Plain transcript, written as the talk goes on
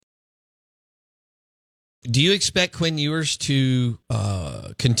Do you expect Quinn Ewers to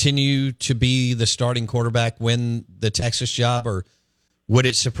continue to be the starting quarterback, win the Texas job, or would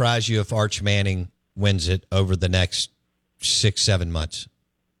it surprise you if Arch Manning wins it over the next 6-7 months?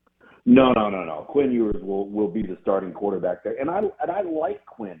 No. Quinn Ewers will be the starting quarterback there. And I like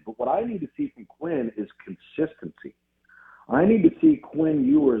Quinn, but what I need to see from Quinn is consistency. I need to see Quinn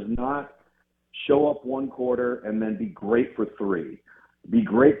Ewers not show up one quarter and then be great for three, be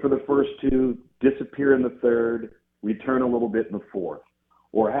great for the first two, disappear in the third, return a little bit in the fourth,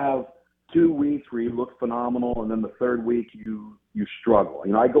 or have 2 weeks where you look phenomenal and then the third week you struggle.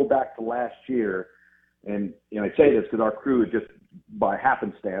 I go back to last year, and I say this because our crew is just by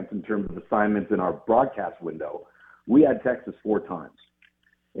happenstance in terms of assignments in our broadcast window, we had Texas 4 times.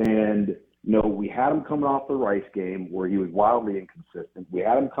 And, we had him coming off the Rice game where he was wildly inconsistent. We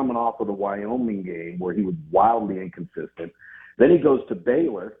had him coming off of the Wyoming game where he was wildly inconsistent. Then he goes to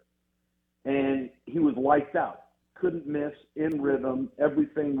Baylor, and he was lights out. Couldn't miss, in rhythm.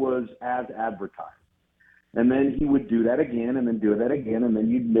 Everything was as advertised. And then he would do that again and then do that again, and then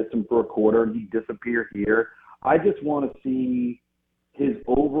you'd miss him for a quarter and he'd disappear here. I just want to see his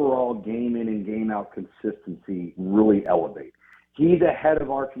overall game in and game out consistency really elevate. He's ahead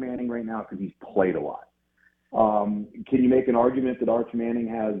of Arch Manning right now because he's played a lot. Can you make an argument that Arch Manning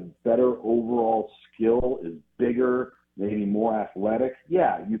has better overall skill, is bigger, maybe more athletic?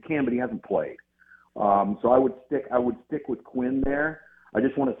 Yeah, you can, but he hasn't played. So I would stick with Quinn there. I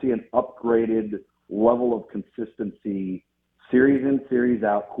just want to see an upgraded level of consistency, series in, series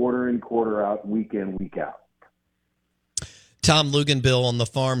out, quarter in, quarter out, week in, week out. Tom Luginbill on the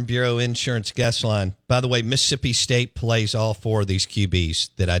Farm Bureau Insurance guest line. By the way, Mississippi State plays all 4 of these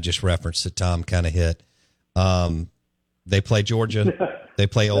QBs that I just referenced that Tom kind of hit. They play Georgia. They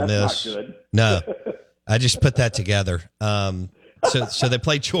play Ole Miss. Not good. No, I just put that together. So they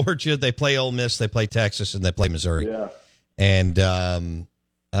play Georgia, they play Ole Miss, they play Texas, and they play Missouri. Yeah. And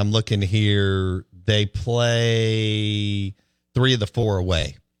I'm looking here. They play 3 of the 4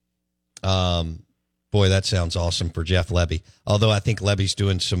 away. Boy, that sounds awesome for Jeff Lebby. Although I think Lebby's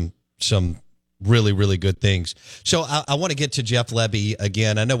doing some really, really good things. So I want to get to Jeff Lebby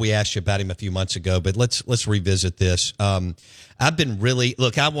again. I know we asked you about him a few months ago, but let's revisit this. I've been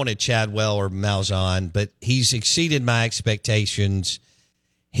I wanted Chadwell or Malzahn, but he's exceeded my expectations.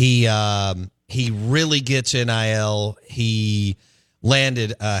 He really gets NIL. He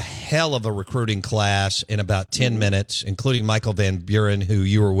landed a hell of a recruiting class in about 10 minutes, including Michael Van Buren, who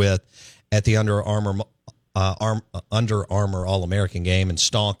you were with at the Under Armour All-American game, and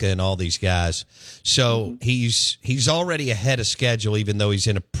Stonka and all these guys. So he's already ahead of schedule, even though he's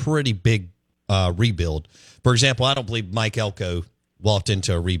in a pretty big rebuild. For example, I don't believe Mike Elko walked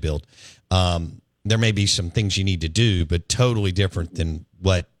into a rebuild. There may be some things you need to do, but totally different than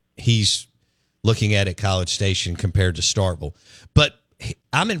what he's looking at College Station compared to Starkville. But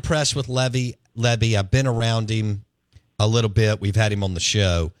I'm impressed with Lebby. I've been around him a little bit. We've had him on the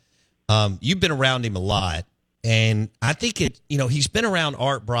show. You've been around him a lot, and I think he's been around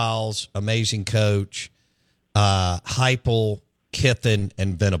Art Briles, amazing coach, Heupel, Kiffin,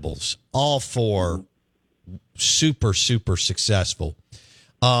 and Venables, all 4 super, super successful.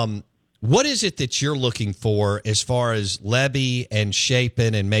 What is it that you're looking for as far as Lebby and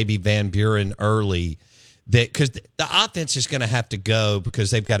Shapen and maybe Van Buren early? Because the offense is going to have to go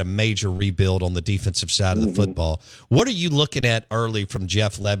because they've got a major rebuild on the defensive side of the football. What are you looking at early from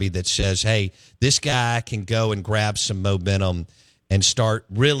Jeff Lebby that says, hey, this guy can go and grab some momentum and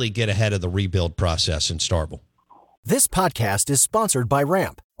really get ahead of the rebuild process in Starkville? This podcast is sponsored by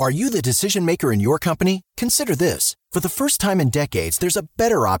Ramp. Are you the decision maker in your company? Consider this. For the first time in decades, there's a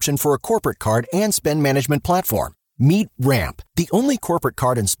better option for a corporate card and spend management platform. Meet Ramp, the only corporate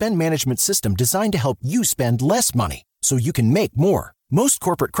card and spend management system designed to help you spend less money so you can make more. Most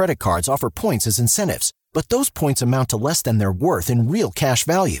corporate credit cards offer points as incentives, but those points amount to less than their worth in real cash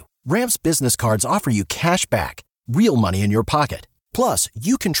value. Ramp's business cards offer you cash back, real money in your pocket. Plus,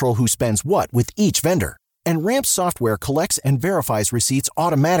 you control who spends what with each vendor. And Ramp's software collects and verifies receipts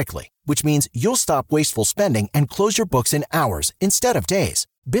automatically, which means you'll stop wasteful spending and close your books in hours instead of days.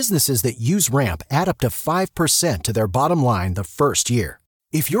 Businesses that use Ramp add up to 5% to their bottom line the first year.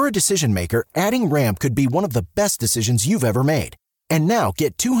 If you're a decision maker, adding Ramp could be one of the best decisions you've ever made. And now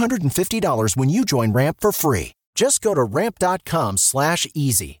get $250 when you join Ramp for free. Just go to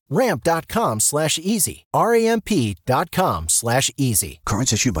ramp.com/easy. Ramp.com/easy. RAMP.com/easy.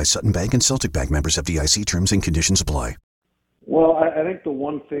 Cards issued by Sutton Bank and Celtic Bank, members of FDIC. Terms and conditions apply. Well, I think the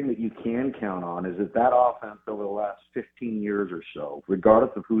one thing that you can count on is that offense over the last 15 years or so,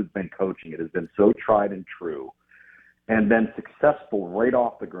 regardless of who's been coaching it, has been so tried and true. and been successful right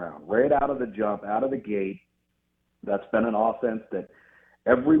off the ground, right out of the jump, out of the gate. That's been an offense that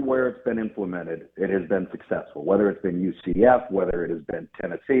everywhere it's been implemented, it has been successful, whether it's been UCF, whether it has been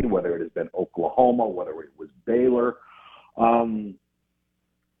Tennessee, whether it has been Oklahoma, whether it was Baylor.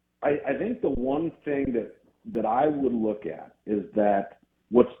 I think the one thing that I would look at is that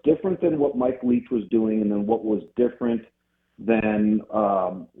what's different than what Mike Leach was doing and then what was different than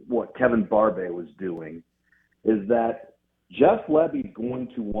what Kevin Barbay was doing is that Jeff Lebby's going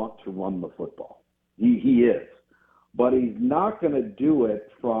to want to run the football. He is. But he's not going to do it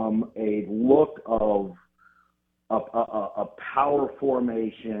from a look of a power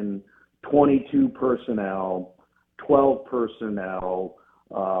formation, 22 personnel, 12 personnel,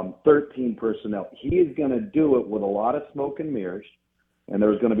 13 personnel. He is going to do it with a lot of smoke and mirrors, and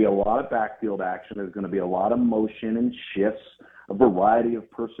there's going to be a lot of backfield action. There's going to be a lot of motion and shifts, a variety of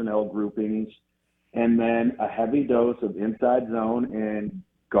personnel groupings, and then a heavy dose of inside zone and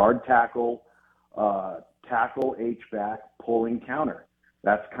guard tackle, tackle H-back, pulling counter.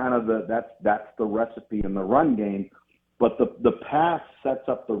 That's kind of that's the recipe in the run game. But the pass sets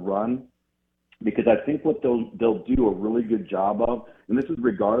up the run, because I think what they'll do a really good job of, and this is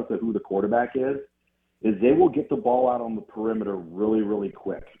regardless of who the quarterback is they will get the ball out on the perimeter really, really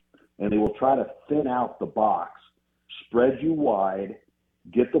quick. And they will try to thin out the box, spread you wide,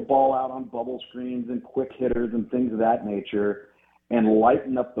 get the ball out on bubble screens and quick hitters and things of that nature, and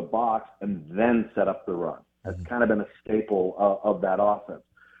lighten up the box and then set up the run. That's kind of been a staple of that offense.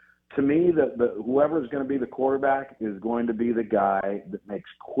 To me, whoever is going to be the quarterback is going to be the guy that makes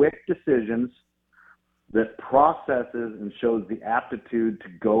quick decisions, that processes and shows the aptitude to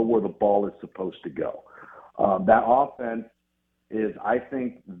go where the ball is supposed to go. That offense is, I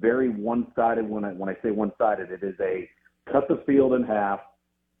think, very one-sided. When I say one-sided, it is a cut the field in half,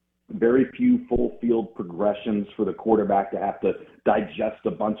 very few full field progressions for the quarterback to have to digest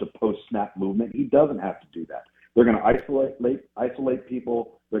a bunch of post-snap movement. He doesn't have to do that. They're going to isolate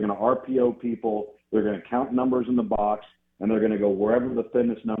people. They're going to RPO people. They're going to count numbers in the box, and they're going to go wherever the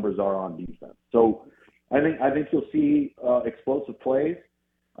thinnest numbers are on defense. So I think you'll see explosive plays.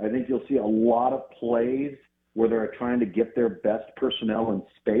 I think you'll see a lot of plays where they're trying to get their best personnel in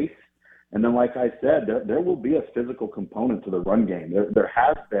space. And then, like I said, there will be a physical component to the run game. There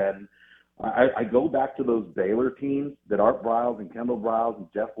has been. I go back to those Baylor teams that Art Briles and Kendall Briles and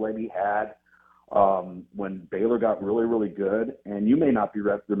Jeff Lebby had when Baylor got really, really good. And you may not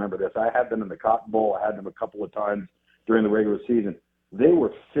remember this. I had them in the Cotton Bowl. I had them a couple of times during the regular season. They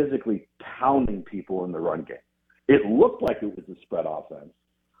were physically pounding people in the run game. It looked like it was a spread offense,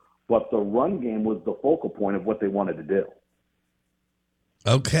 but the run game was the focal point of what they wanted to do.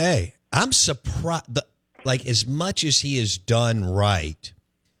 Okay. I'm surprised, like, as much as he has done right,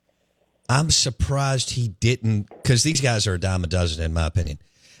 I'm surprised he didn't, because these guys are a dime a dozen, in my opinion.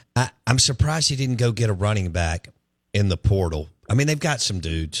 I'm surprised he didn't go get a running back in the portal. I mean, they've got some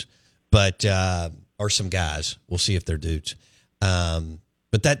dudes, but or some guys. We'll see if they're dudes.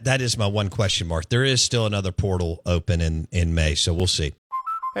 But that is my one question mark. There is still another portal open in May, so we'll see.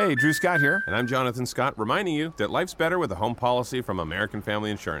 Hey, Drew Scott here, and I'm Jonathan Scott, reminding you that life's better with a home policy from American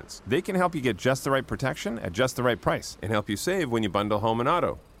Family Insurance. They can help you get just the right protection at just the right price and help you save when you bundle home and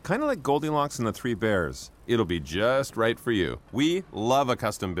auto. Kind of like Goldilocks and the Three Bears. It'll be just right for you. We love a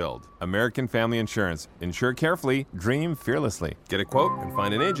custom build. American Family Insurance. Insure carefully, dream fearlessly. Get a quote and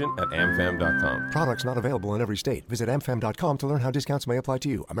find an agent at amfam.com. Products not available in every state. Visit amfam.com to learn how discounts may apply to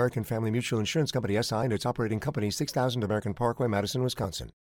you. American Family Mutual Insurance Company, SI, and its operating company, 6000 American Parkway, Madison, Wisconsin.